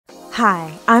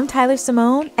Hi, I'm Tyler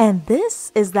Simone, and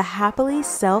this is the Happily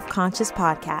Self-Conscious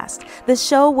Podcast, the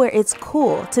show where it's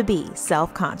cool to be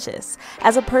self-conscious.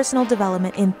 As a personal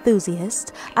development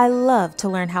enthusiast, I love to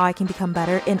learn how I can become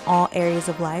better in all areas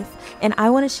of life, and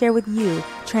I want to share with you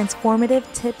transformative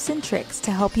tips and tricks to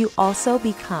help you also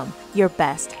become your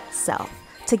best self.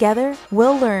 Together,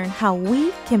 we'll learn how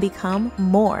we can become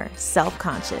more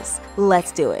self-conscious.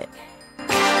 Let's do it.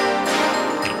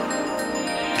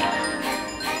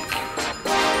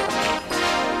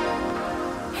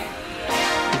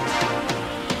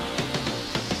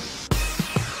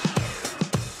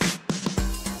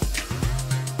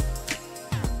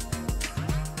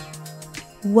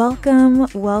 Welcome.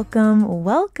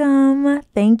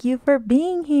 Thank you for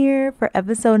being here for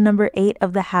episode number 8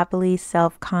 of the Happily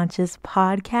Self-Conscious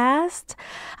Podcast.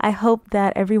 I hope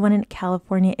that everyone in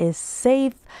California is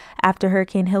safe after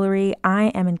Hurricane Hillary. I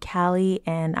am in Cali,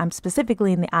 and I'm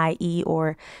specifically in the IE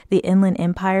or the Inland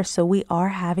Empire, so we are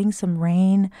having some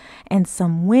rain and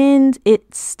some wind.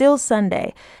 It's still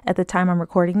Sunday at the time I'm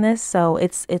recording this, so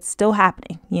it's still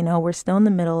happening. You know, we're still in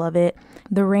the middle of it.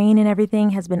 The rain and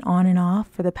everything has been on and off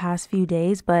for the past few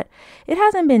days, but it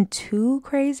hasn't been too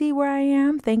crazy where I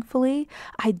am, thankfully.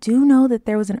 I do know that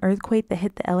there was an earthquake that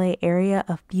hit the LA area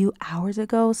a few hours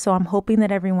ago, so I'm hoping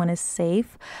that everyone is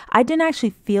safe. I didn't actually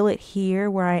feel it here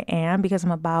where I am because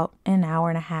I'm about an hour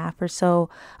and a half or so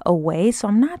away, so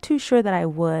I'm not too sure that I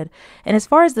would. And as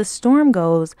far as the storm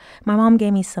goes, my mom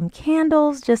gave me some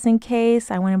candles just in case.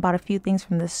 I went and bought a few things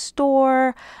from the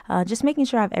store, just making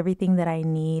sure I have everything that I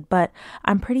need, but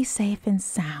I'm pretty safe and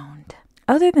sound.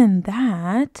 Other than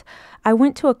that, I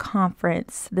went to a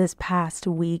conference this past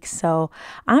week, so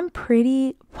I'm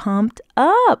pretty pumped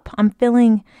up. I'm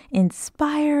feeling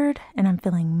inspired and I'm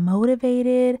feeling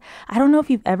motivated. I don't know if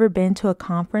you've ever been to a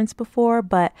conference before,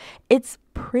 but it's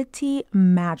pretty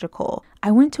magical.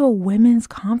 I went to a women's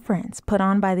conference put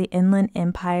on by the Inland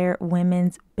Empire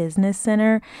Women's Business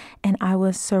Center, and I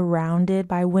was surrounded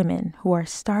by women who are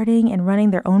starting and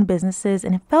running their own businesses,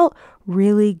 and it felt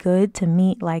really good to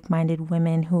meet like-minded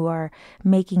women who are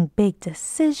making big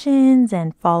decisions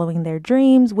and following their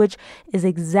dreams, which is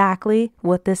exactly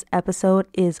what this episode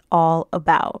is all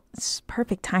about. It's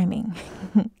perfect timing.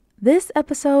 This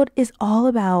episode is all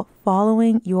about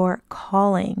following your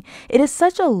calling. It is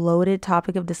such a loaded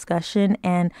topic of discussion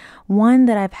and one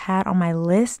that I've had on my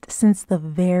list since the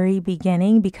very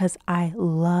beginning because I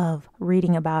love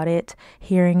reading about it,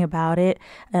 hearing about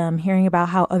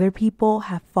how other people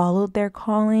have followed their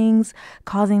callings,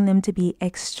 causing them to be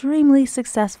extremely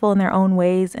successful in their own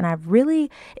ways. And I've really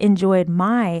enjoyed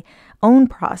my own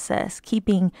process,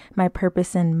 keeping my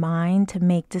purpose in mind to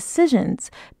make decisions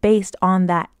based on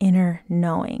that inner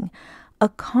knowing. A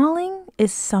calling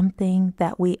is something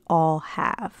that we all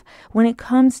have. When it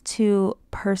comes to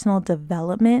personal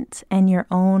development and your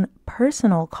own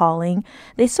personal calling,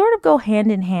 they sort of go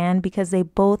hand in hand because they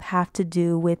both have to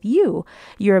do with you,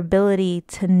 your ability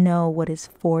to know what is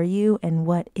for you and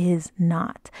what is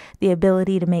not, the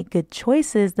ability to make good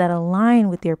choices that align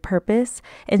with your purpose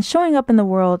and showing up in the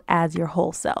world as your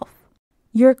whole self.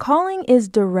 Your calling is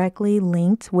directly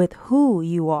linked with who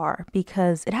you are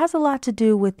because it has a lot to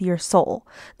do with your soul,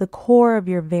 the core of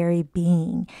your very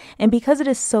being. And because it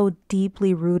is so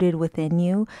deeply rooted within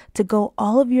you, to go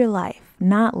all of your life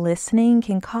not listening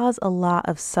can cause a lot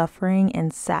of suffering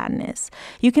and sadness.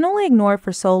 You can only ignore it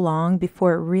for so long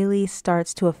before it really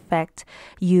starts to affect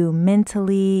you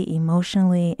mentally,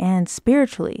 emotionally, and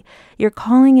spiritually. Your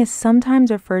calling is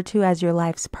sometimes referred to as your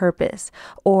life's purpose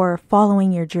or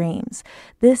following your dreams.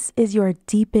 This is your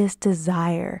deepest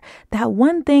desire, that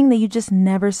one thing that you just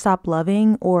never stop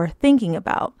loving or thinking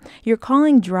about. Your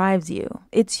calling drives you.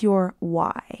 It's your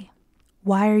why.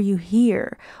 Why are you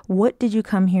here? What did you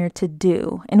come here to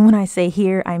do? And when I say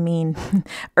here, I mean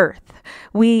Earth.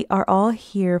 We are all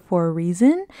here for a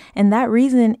reason, and that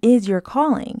reason is your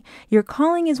calling. Your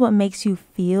calling is what makes you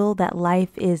feel that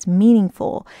life is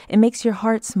meaningful. It makes your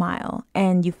heart smile,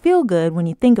 and you feel good when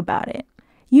you think about it.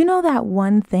 You know that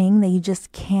one thing that you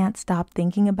just can't stop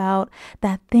thinking about?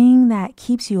 That thing that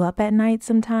keeps you up at night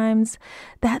sometimes?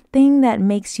 That thing that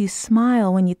makes you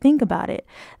smile when you think about it?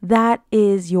 That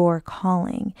is your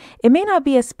calling. It may not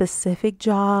be a specific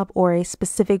job or a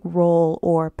specific role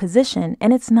or position,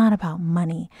 and it's not about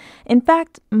money. In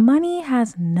fact, money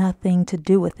has nothing to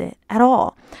do with it at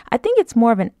all. I think it's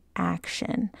more of an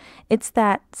action. It's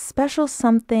that special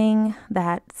something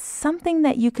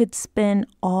that you could spend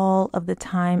all of the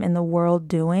time in the world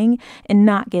doing and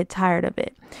not get tired of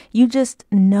it. You just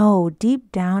know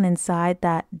deep down inside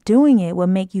that doing it will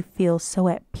make you feel so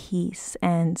at peace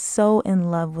and so in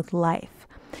love with life.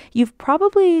 you've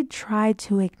probably tried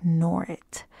to ignore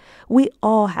it. We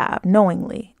all have,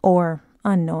 knowingly or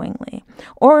unknowingly.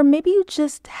 Or maybe you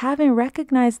just haven't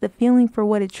recognized the feeling for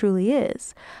what it truly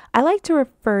is. I like to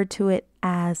refer to it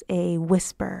as a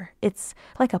whisper. It's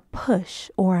like a push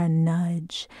or a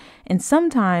nudge. And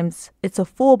sometimes it's a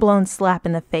full-blown slap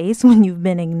in the face when you've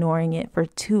been ignoring it for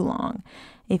too long.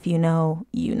 If you know,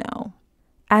 you know.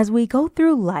 As we go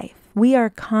through life, we are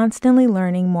constantly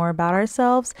learning more about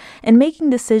ourselves and making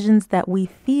decisions that we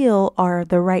feel are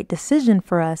the right decision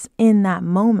for us in that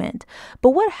moment. But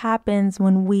what happens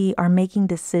when we are making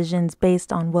decisions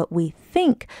based on what we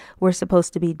think we're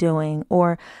supposed to be doing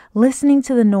or listening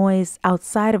to the noise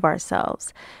outside of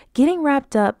ourselves? Getting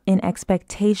wrapped up in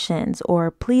expectations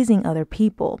or pleasing other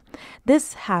people.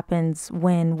 This happens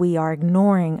when we are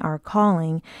ignoring our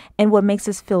calling and what makes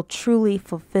us feel truly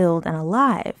fulfilled and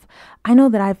alive. I know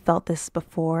that I've felt this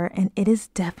before, and it is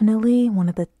definitely one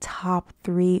of the top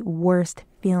 3 worst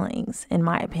feelings, in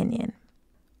my opinion.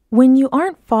 When you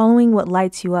aren't following what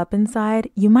lights you up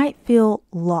inside, you might feel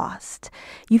lost.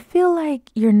 You feel like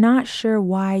you're not sure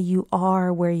why you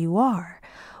are where you are.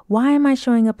 Why am I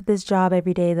showing up at this job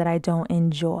every day that I don't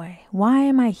enjoy? Why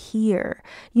am I here?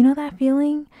 You know that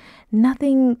feeling?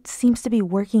 Nothing seems to be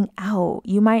working out.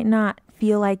 You might not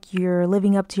feel like you're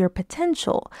living up to your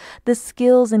potential. The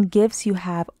skills and gifts you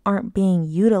have aren't being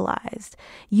utilized.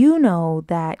 You know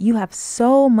that you have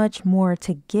so much more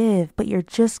to give, but you're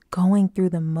just going through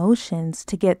the motions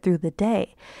to get through the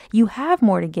day. You have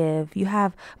more to give, you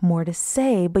have more to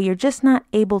say, but you're just not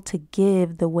able to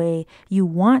give the way you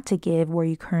want to give where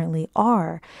you currently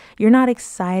are. You're not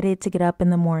excited to get up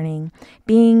in the morning.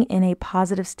 Being in a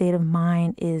positive state of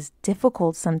mind is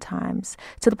difficult sometimes,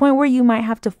 to the point where you might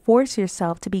have to force yourself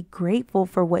to be grateful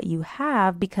for what you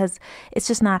have because it's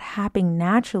just not happening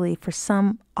naturally for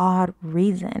some odd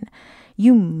reason.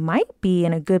 You might be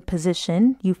in a good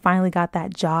position. You finally got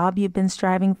that job you've been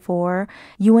striving for.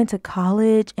 You went to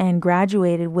college and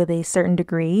graduated with a certain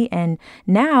degree, and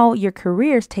now your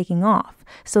career's taking off.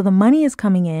 So the money is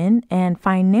coming in, and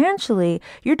financially,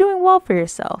 you're doing well for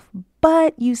yourself,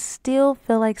 but you still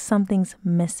feel like something's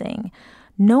missing.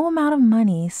 No amount of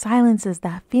money silences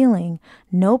that feeling.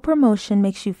 No promotion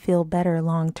makes you feel better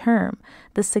long term.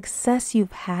 The success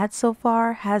you've had so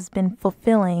far has been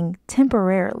fulfilling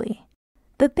temporarily.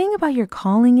 The thing about your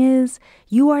calling is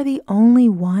you are the only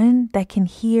one that can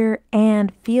hear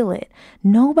and feel it.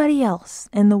 Nobody else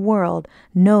in the world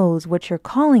knows what your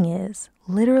calling is.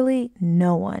 Literally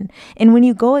no one. And when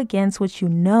you go against what you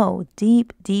know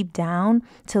deep down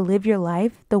to live your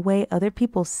life the way other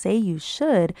people say you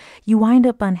should, you wind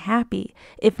up unhappy.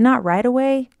 If not right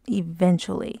away,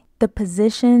 eventually. The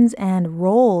positions and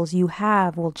roles you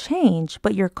have will change,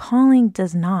 but your calling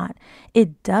does not.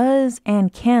 It does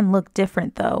and can look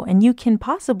different though, and you can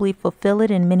possibly fulfill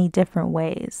it in many different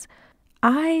ways.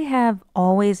 I have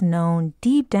always known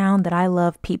deep down that I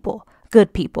love people.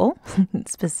 Good people,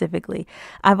 specifically.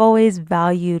 I've always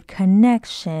valued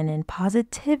connection and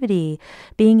positivity,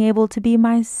 being able to be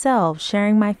myself,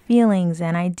 sharing my feelings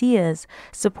and ideas,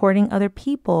 supporting other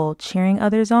people, cheering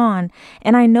others on.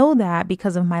 And I know that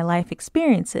because of my life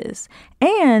experiences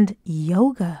and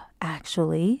yoga,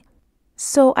 actually.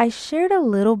 So I shared a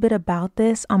little bit about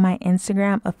this on my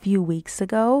Instagram a few weeks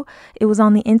ago. It was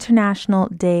on the International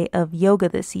Day of Yoga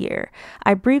this year.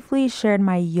 I briefly shared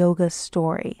my yoga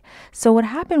story. So what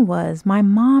happened was my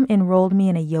mom enrolled me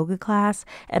in a yoga class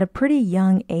at a pretty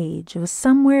young age. It was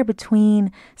somewhere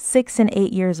between 6 and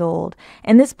 8 years old.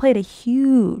 And this played a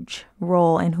huge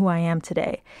role in who I am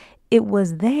today. It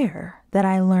was there that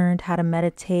I learned how to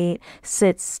meditate,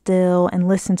 sit still, and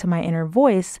listen to my inner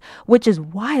voice, which is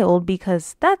wild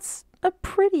because that's a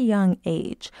pretty young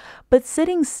age. But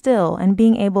sitting still and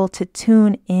being able to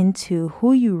tune into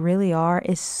who you really are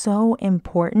is so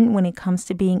important when it comes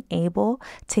to being able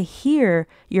to hear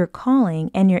your calling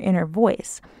and your inner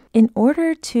voice. In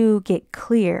order to get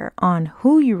clear on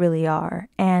who you really are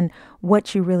and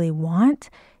what you really want,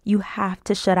 you have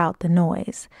to shut out the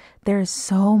noise. There's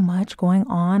so much going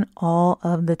on all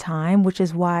of the time, which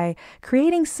is why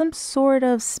creating some sort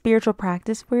of spiritual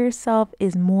practice for yourself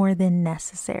is more than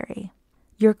necessary.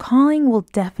 Your calling will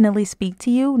definitely speak to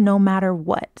you no matter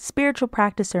what, spiritual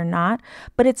practice or not,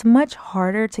 but it's much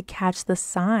harder to catch the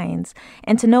signs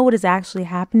and to know what is actually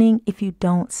happening if you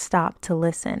don't stop to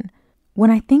listen. When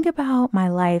I think about my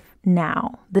life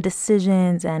now, the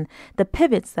decisions and the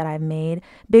pivots that I've made,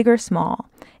 big or small,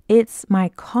 It's my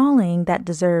calling that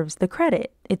deserves the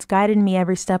credit. It's guided me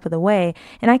every step of the way,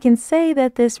 and I can say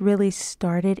that this really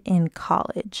started in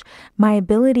college. My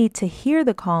ability to hear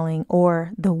the calling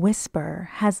or the whisper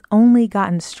has only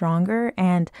gotten stronger,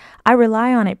 and I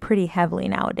rely on it pretty heavily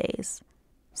nowadays.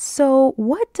 So,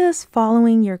 what does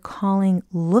following your calling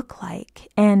look like?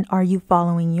 And are you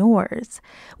following yours?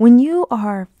 When you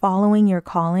are following your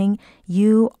calling,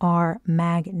 you are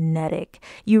magnetic.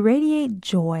 You radiate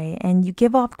joy and you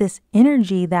give off this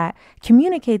energy that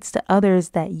communicates to others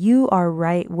that you are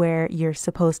right where you're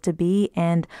supposed to be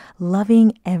and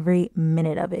loving every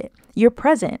minute of it. You're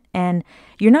present and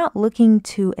you're not looking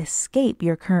to escape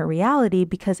your current reality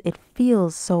because it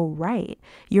feels so right.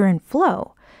 You're in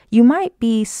flow. You might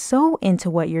be so into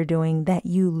what you're doing that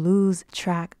you lose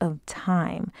track of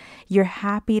time. You're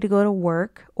happy to go to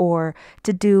work or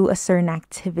to do a certain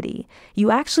activity.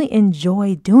 You actually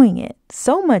enjoy doing it,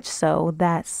 so much so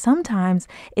that sometimes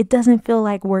it doesn't feel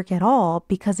like work at all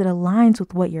because it aligns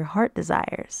with what your heart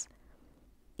desires.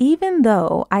 Even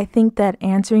though I think that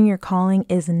answering your calling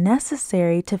is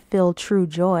necessary to feel true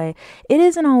joy, it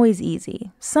isn't always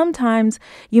easy. Sometimes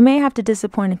you may have to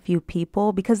disappoint a few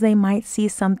people because they might see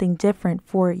something different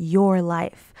for your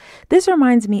life. This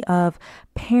reminds me of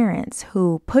parents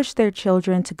who push their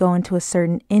children to go into a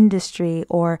certain industry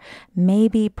or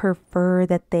maybe prefer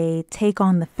that they take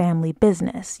on the family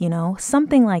business,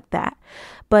 something like that.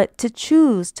 But to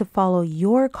choose to follow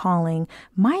your calling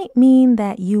might mean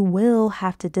that you will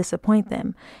have to disappoint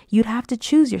them. You'd have to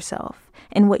choose yourself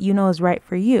and what you know is right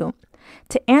for you.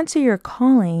 To answer your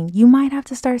calling, you might have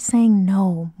to start saying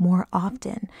no more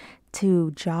often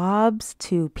to jobs,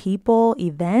 to people,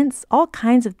 events, all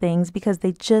kinds of things because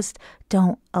they just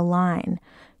don't align.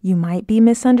 You might be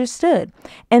misunderstood.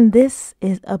 And this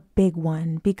is a big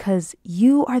one because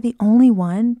you are the only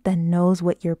one that knows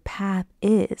what your path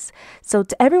is. So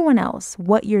to everyone else,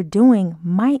 what you're doing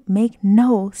might make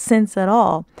no sense at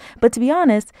all. But to be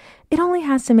honest, it only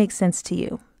has to make sense to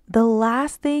you. The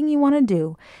last thing you want to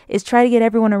do is try to get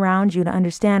everyone around you to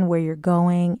understand where you're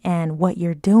going and what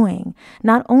you're doing.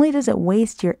 Not only does it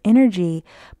waste your energy,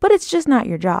 but it's just not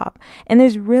your job. And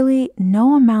there's really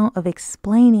no amount of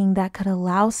explaining that could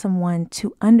allow someone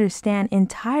to understand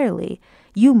entirely.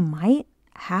 You might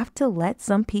have to let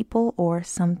some people or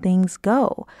some things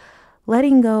go.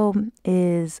 Letting go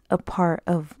is a part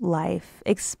of life,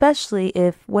 especially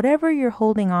if whatever you're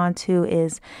holding on to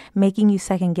is making you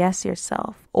second guess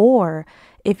yourself or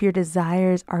if your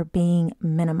desires are being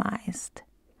minimized.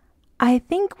 I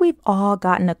think we've all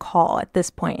gotten a call at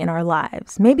this point in our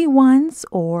lives, maybe once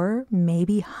or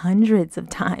maybe hundreds of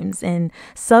times in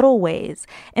subtle ways.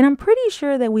 And I'm pretty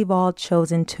sure that we've all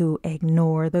chosen to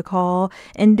ignore the call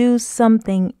and do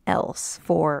something else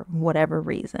for whatever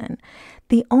reason.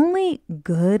 The only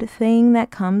good thing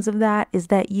that comes of that is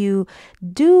that you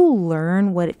do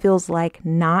learn what it feels like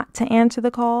not to answer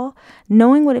the call.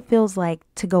 Knowing what it feels like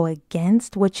to go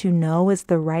against what you know is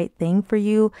the right thing for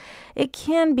you, it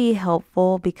can be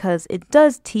helpful because it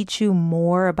does teach you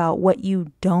more about what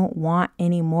you don't want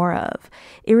any more of.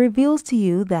 It reveals to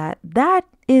you that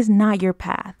is not your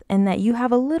path and that you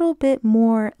have a little bit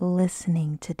more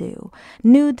listening to do,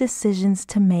 new decisions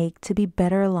to make to be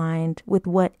better aligned with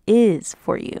what is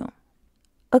for you.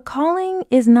 A calling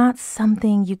is not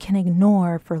something you can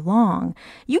ignore for long.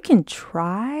 You can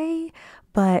try,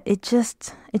 but it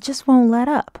just won't let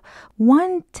up.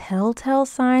 One telltale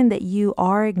sign that you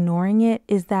are ignoring it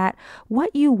is that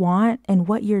what you want and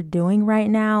what you're doing right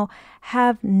now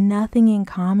have nothing in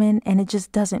common and it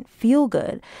just doesn't feel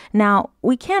good. Now,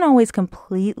 we can't always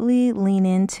completely lean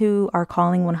into our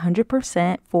calling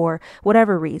 100% for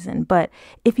whatever reason, but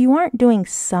if you aren't doing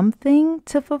something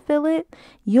to fulfill it,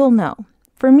 you'll know.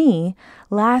 For me,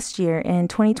 last year in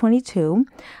 2022,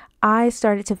 I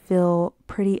started to feel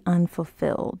pretty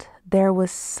unfulfilled. There was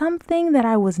something that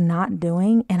I was not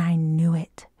doing and I knew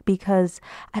it because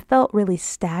I felt really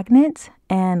stagnant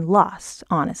and lost,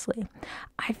 honestly.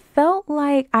 I felt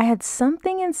like I had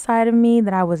something inside of me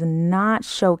that I was not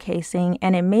showcasing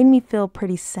and it made me feel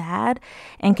pretty sad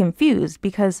and confused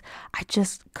because I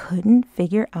just couldn't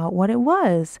figure out what it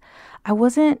was. I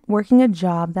wasn't working a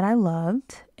job that I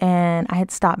loved and I had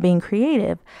stopped being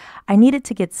creative. I needed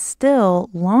to get still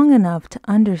long enough to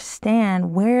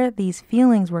understand where these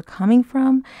feelings were coming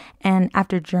from. And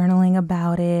after journaling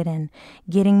about it and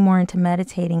getting more into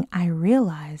meditating, I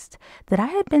realized that I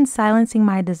had been silencing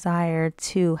my desire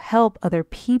to help other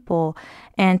people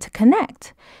and to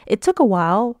connect. It took a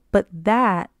while, but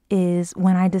that is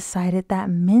when I decided that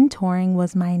mentoring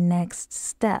was my next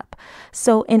step.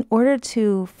 So in order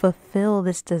to fulfill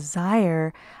this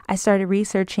desire, I started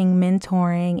researching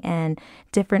mentoring and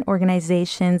different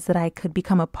organizations that I could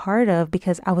become a part of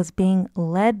because I was being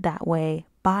led that way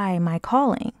by my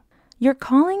calling. Your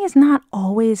calling is not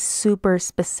always super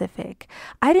specific.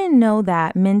 I didn't know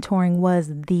that mentoring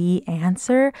was the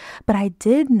answer, but I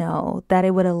did know that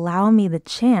it would allow me the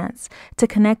chance to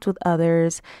connect with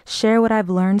others, share what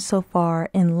I've learned so far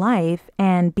in life,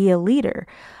 and be a leader.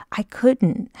 I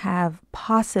couldn't have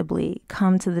possibly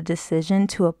come to the decision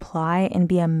to apply and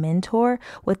be a mentor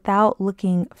without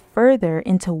looking further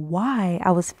into why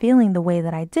I was feeling the way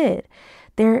that I did.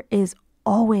 There is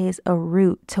always a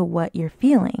root to what you're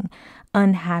feeling.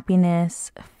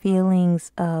 Unhappiness,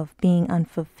 feelings of being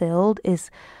unfulfilled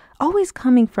is always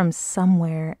coming from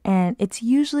somewhere, and it's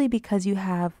usually because you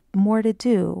have more to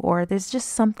do or there's just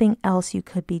something else you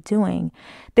could be doing.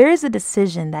 There is a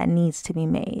decision that needs to be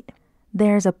made.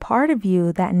 There's a part of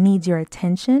you that needs your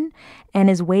attention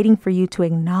and is waiting for you to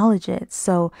acknowledge it.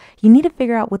 So you need to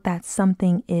figure out what that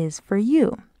something is for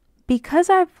you. Because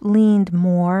I've leaned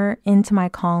more into my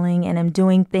calling and am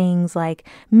doing things like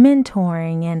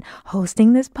mentoring and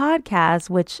hosting this podcast,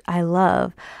 which I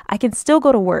love, I can still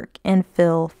go to work and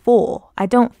feel full. I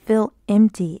don't feel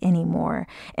empty anymore.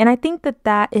 And I think that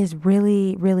that is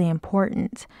really, really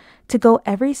important. To go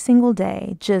every single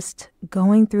day just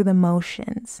going through the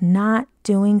motions, not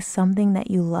doing something that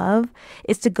you love,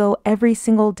 is to go every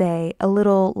single day a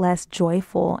little less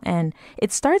joyful, and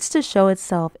it starts to show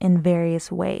itself in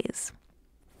various ways.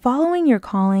 Following your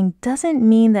calling doesn't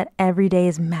mean that every day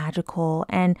is magical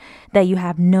and that you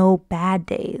have no bad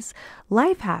days.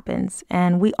 Life happens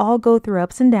and we all go through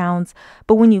ups and downs,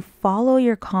 but when you follow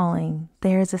your calling,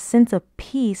 there's a sense of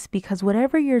peace because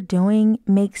whatever you're doing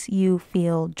makes you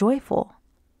feel joyful.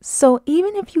 So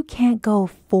even if you can't go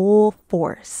full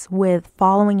force with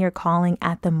following your calling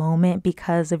at the moment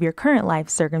because of your current life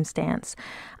circumstance,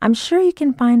 I'm sure you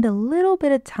can find a little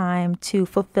bit of time to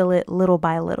fulfill it little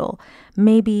by little.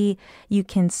 Maybe you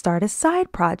can start a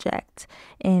side project,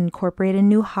 incorporate a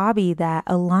new hobby that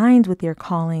aligns with your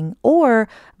calling, or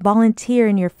volunteer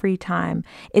in your free time.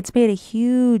 It's made a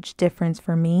huge difference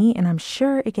for me, and I'm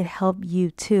sure it could help you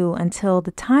too until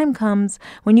the time comes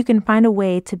when you can find a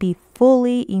way to be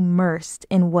fully immersed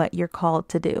in what you're called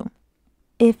to do.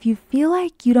 If you feel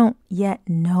like you don't yet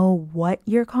know what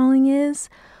your calling is,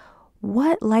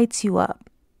 what lights you up?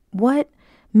 What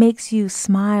makes you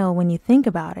smile when you think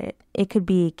about it? It could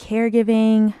be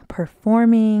caregiving,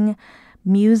 performing,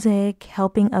 music,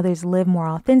 helping others live more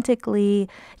authentically,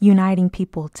 uniting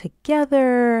people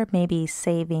together, maybe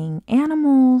saving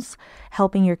animals,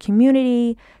 helping your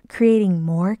community, creating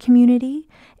more community,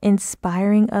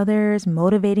 inspiring others,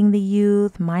 motivating the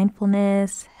youth,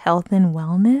 mindfulness, health and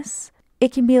wellness.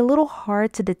 It can be a little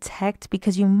hard to detect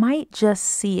because you might just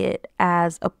see it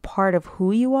as a part of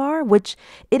who you are, which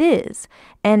it is.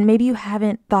 And maybe you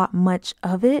haven't thought much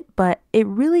of it, but it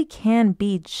really can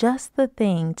be just the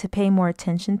thing to pay more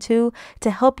attention to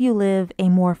help you live a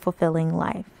more fulfilling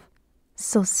life.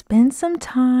 So spend some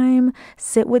time,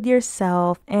 sit with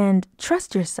yourself, and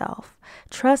trust yourself.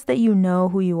 Trust that you know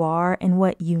who you are and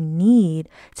what you need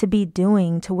to be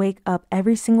doing to wake up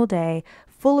every single day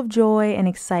full of joy and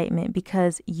excitement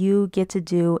because you get to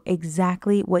do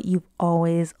exactly what you've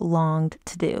always longed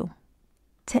to do.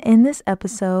 To end this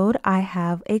episode, I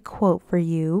have a quote for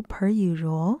you, per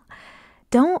usual.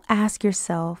 Don't ask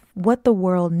yourself what the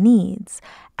world needs.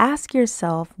 Ask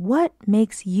yourself what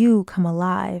makes you come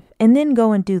alive, and then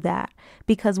go and do that,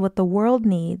 because what the world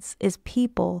needs is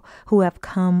people who have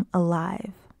come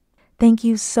alive. Thank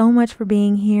you so much for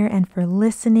being here and for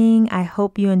listening. I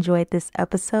hope you enjoyed this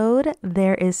episode.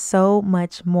 There is so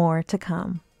much more to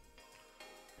come.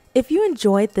 If you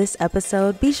enjoyed this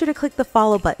episode, be sure to click the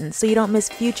follow button so you don't miss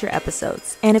future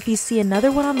episodes. And if you see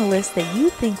another one on the list that you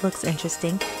think looks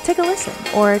interesting, take a listen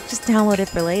or just download it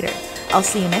for later. I'll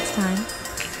see you next time.